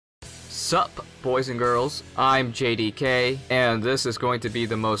Sup, boys and girls, I'm JDK, and this is going to be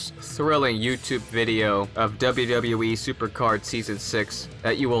the most thrilling YouTube video of WWE SuperCard Season 6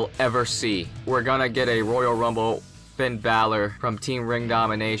 that you will ever see. We're gonna get a Royal Rumble Finn Balor from Team Ring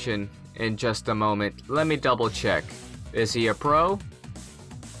Domination in just a moment. Let me double check. Is he a pro?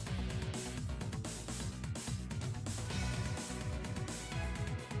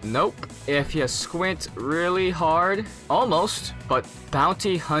 Nope. If you squint really hard, almost, but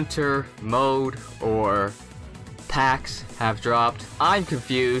Bounty Hunter mode or packs have dropped. I'm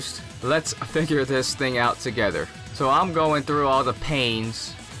confused. Let's figure this thing out together. So I'm going through all the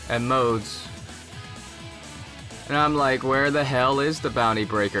pains and modes, and I'm like, where the hell is the Bounty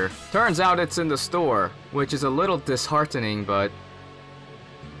Breaker? Turns out it's in the store, which is a little disheartening, but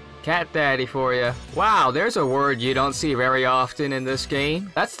Cat Daddy for you. Wow, there's a word you don't see very often in this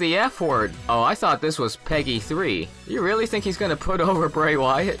game. That's the F word. Oh, I thought this was Peggy 3. You really think he's gonna put over Bray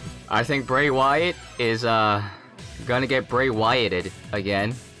Wyatt? I think Bray Wyatt is, gonna get Bray Wyatted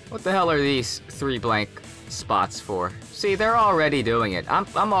again. What the hell are these 3 blank spots for? See, they're already doing it. I'm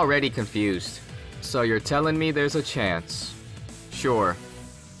already confused. So you're telling me there's a chance? Sure.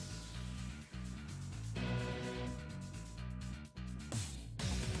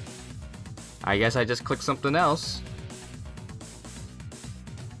 I guess I just clicked something else.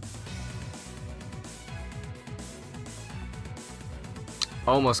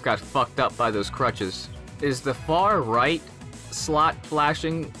 Almost got fucked up by those crutches. Is the far right slot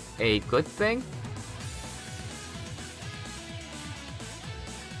flashing a good thing?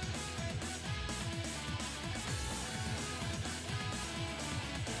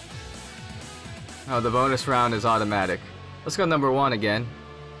 Oh, the bonus round is automatic. Let's go number 1 again.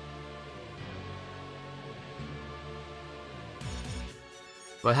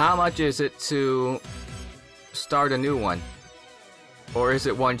 But how much is it to start a new one? Or is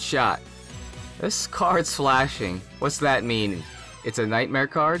it one shot? This card's flashing. What's that mean? It's a nightmare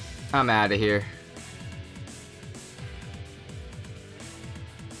card? I'm out of here.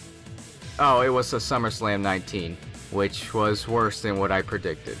 Oh, it was a SummerSlam 19, which was worse than what I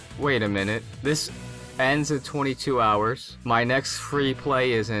predicted. Wait a minute. This ends in 22 hours. My next free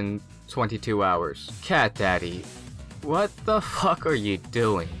play is in 22 hours. Cat Daddy. What the fuck are you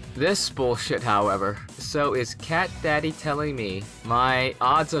doing? This bullshit, however. So is Cat Daddy telling me my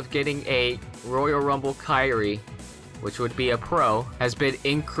odds of getting a Royal Rumble Kyrie, which would be a pro, has been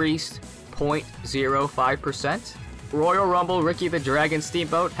increased 0.05%? Royal Rumble Ricky the Dragon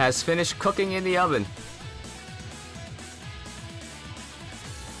Steamboat has finished cooking in the oven.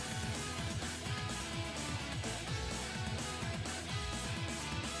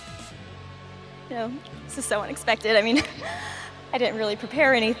 You know, this is so unexpected. I mean, I didn't really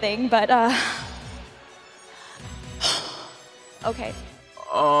prepare anything, but, okay.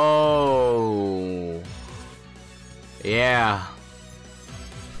 Oh. Yeah.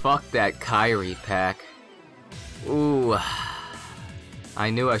 Fuck that Kyrie pack. Ooh. I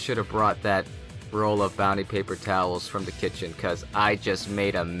knew I should have brought that roll of bounty paper towels from the kitchen, cause I just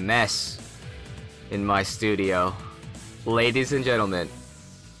made a mess in my studio. Ladies and gentlemen,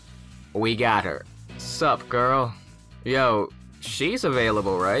 we got her. Sup, girl? Yo, she's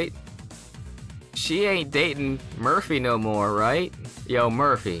available, right? She ain't dating Murphy no more, right? Yo,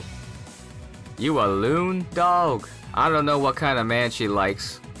 Murphy. You a loon, dog? I don't know what kind of man she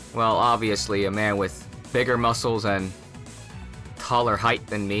likes. Well, obviously a man with bigger muscles and taller height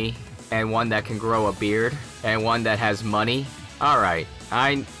than me. And one that can grow a beard. And one that has money. Alright,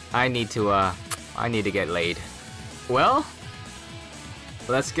 I need to get laid. Well,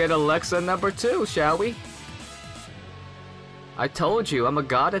 let's get Alexa number 2, shall we? I told you, I'm a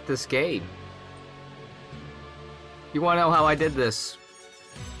god at this game. You wanna know how I did this?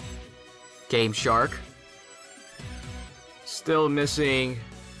 Game Shark. Still missing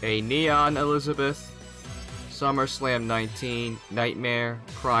a Neon Elizabeth, SummerSlam 19, Nightmare,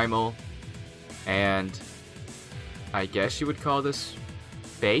 Primal, and I guess you would call this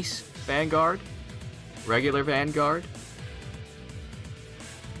base Vanguard? Regular Vanguard?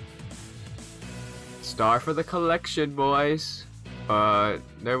 Star for the collection, boys.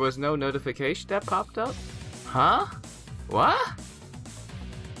 There was no notification that popped up? Huh? What?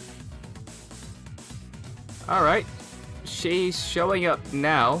 Alright. She's showing up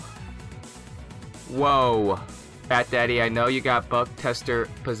now. Whoa. Cat Daddy, I know you got bug tester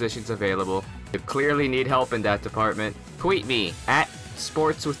positions available. You clearly need help in that department. Tweet me at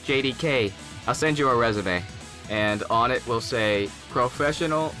sportswithjdk. I'll send you a resume. And on it will say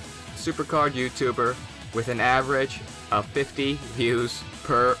professional SuperCard YouTuber with an average of 50 views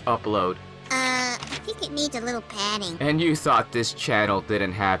per upload. think it needs a little padding. And you thought this channel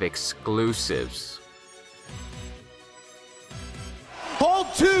didn't have exclusives. Hold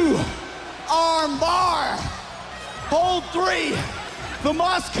 2, arm bar. Hold 3, the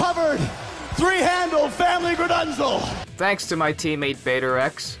moss-covered, 3-handle family gradunzel. Thanks to my teammate Bader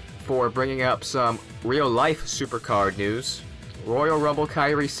X for bringing up some real-life SuperCard news. Royal Rumble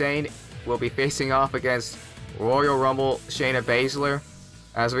Kairi Sane will be facing off against Royal Rumble Shayna Baszler.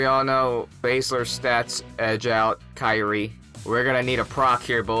 As we all know, Baszler's stats edge out Kairi. We're gonna need a proc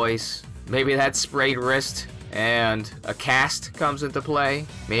here, boys. Maybe that sprained wrist and a cast comes into play.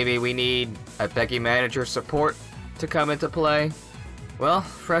 Maybe we need a Becky manager support to come into play. Well,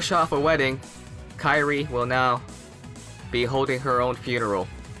 fresh off a wedding, Kairi will now be holding her own funeral.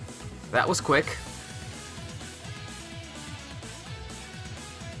 That was quick.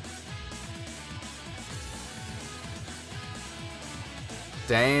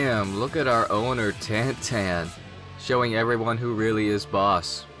 Damn, look at our owner Tan, showing everyone who really is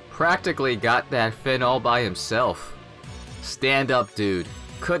boss. Practically got that Finn all by himself. Stand up, dude.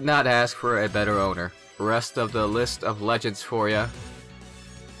 Could not ask for a better owner. Rest of the list of legends for ya.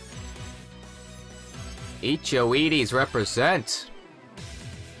 Eat your Wheaties represent.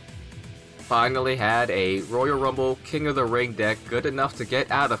 Finally had a Royal Rumble King of the Ring deck good enough to get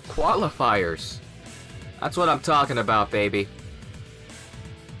out of qualifiers. That's what I'm talking about, baby.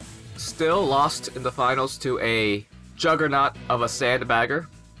 Still lost in the finals to a juggernaut of a sandbagger.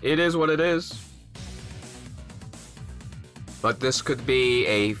 It is what it is. But this could be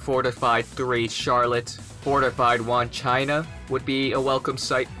a fortified 3 Charlotte, fortified 1 China would be a welcome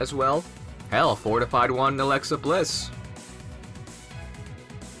sight as well. Hell, fortified 1 Alexa Bliss.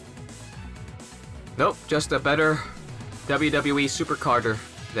 Nope, just a better WWE SuperCarder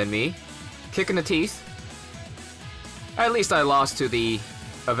than me. Kick in the teeth. At least I lost to the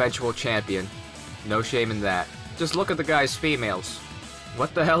eventual champion. No shame in that. Just look at the guy's females.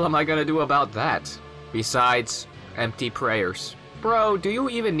 What the hell am I gonna do about that? Besides empty prayers. Bro, do you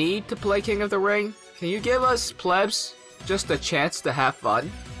even need to play King of the Ring? Can you give us plebs just a chance to have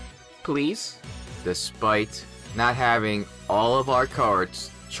fun? Please? Despite not having all of our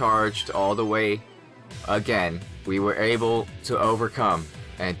cards charged all the way again, we were able to overcome,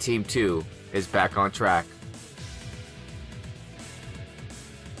 and Team 2 is back on track.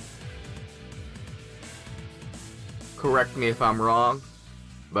 Correct me if I'm wrong,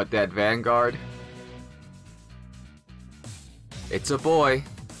 but that Vanguard, it's a boy.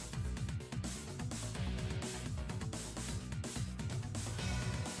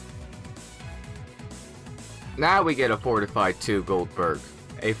 Now we get a fortified 2 Goldberg.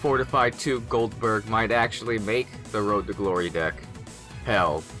 A fortified 2 Goldberg might actually make the Road to Glory deck.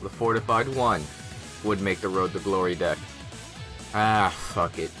 Hell, the fortified 1 would make the Road to Glory deck. Ah,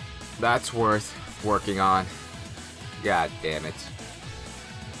 fuck it. That's worth working on. God damn it.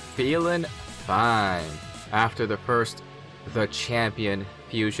 Feeling fine after the first The Champion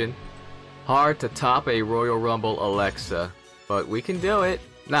fusion. Hard to top a Royal Rumble Alexa, but we can do it.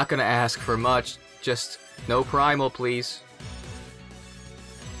 Not gonna ask for much, just no primal, please.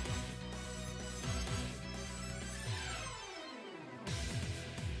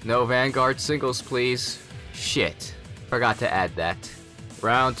 No Vanguard singles, please. Shit. Forgot to add that.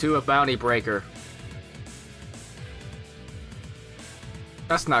 Round 2 of Bounty Breaker.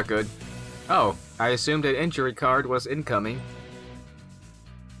 That's not good. Oh, I assumed an injury card was incoming.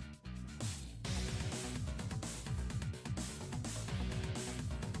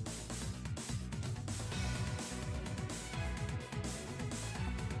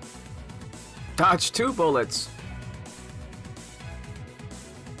 Dodge 2 bullets.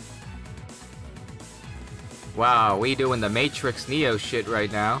 Wow, we doing the Matrix Neo shit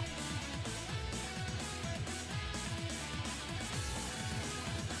right now.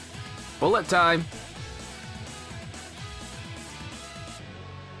 Bullet time.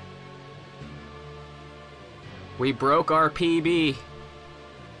 We broke our PB.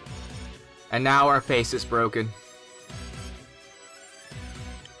 And now our face is broken.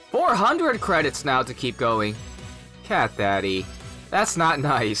 400 credits now to keep going. Cat Daddy. That's not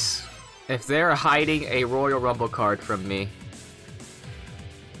nice. If they're hiding a Royal Rumble card from me.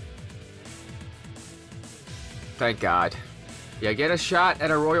 Thank God. You get a shot at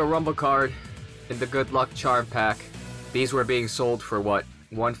a Royal Rumble card in the Good Luck Charm pack. These were being sold for what,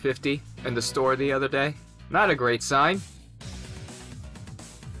 $150 in the store the other day? Not a great sign.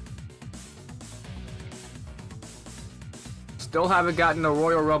 Still haven't gotten a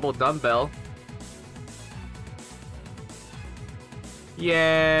Royal Rumble dumbbell.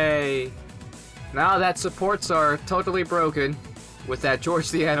 Yay! Now that supports are totally broken, With that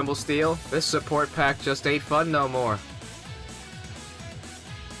George the Animal Steel, this support pack just ain't fun no more.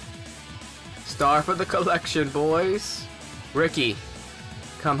 Star for the collection, boys. Ricky,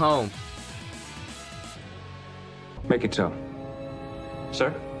 come home. Make it so.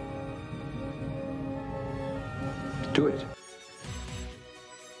 Sir? Do it.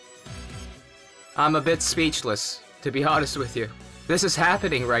 I'm a bit speechless, to be honest with you. This is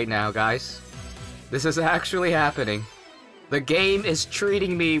happening right now, guys. This is actually happening. The game is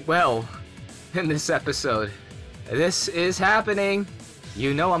treating me well in this episode. This is happening.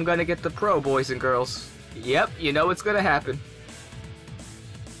 You know I'm gonna get the pro, boys and girls. Yep, you know it's gonna happen.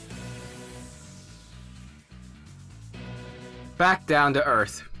 Back down to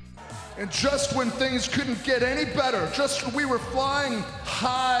earth. And just when things couldn't get any better, just when we were flying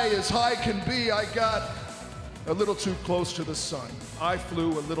high as high can be, I got a little too close to the sun. I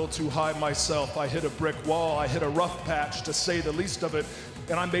flew a little too high myself. I hit a brick wall, I hit a rough patch, to say the least of it,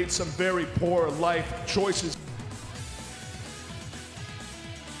 and I made some very poor life choices.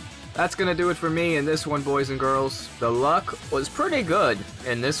 That's gonna do it for me in this one, boys and girls. The luck was pretty good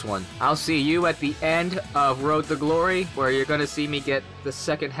in this one. I'll see you at the end of Road to Glory, where you're gonna see me get the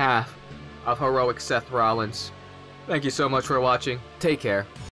second half of Heroic Seth Rollins. Thank you so much for watching. Take care.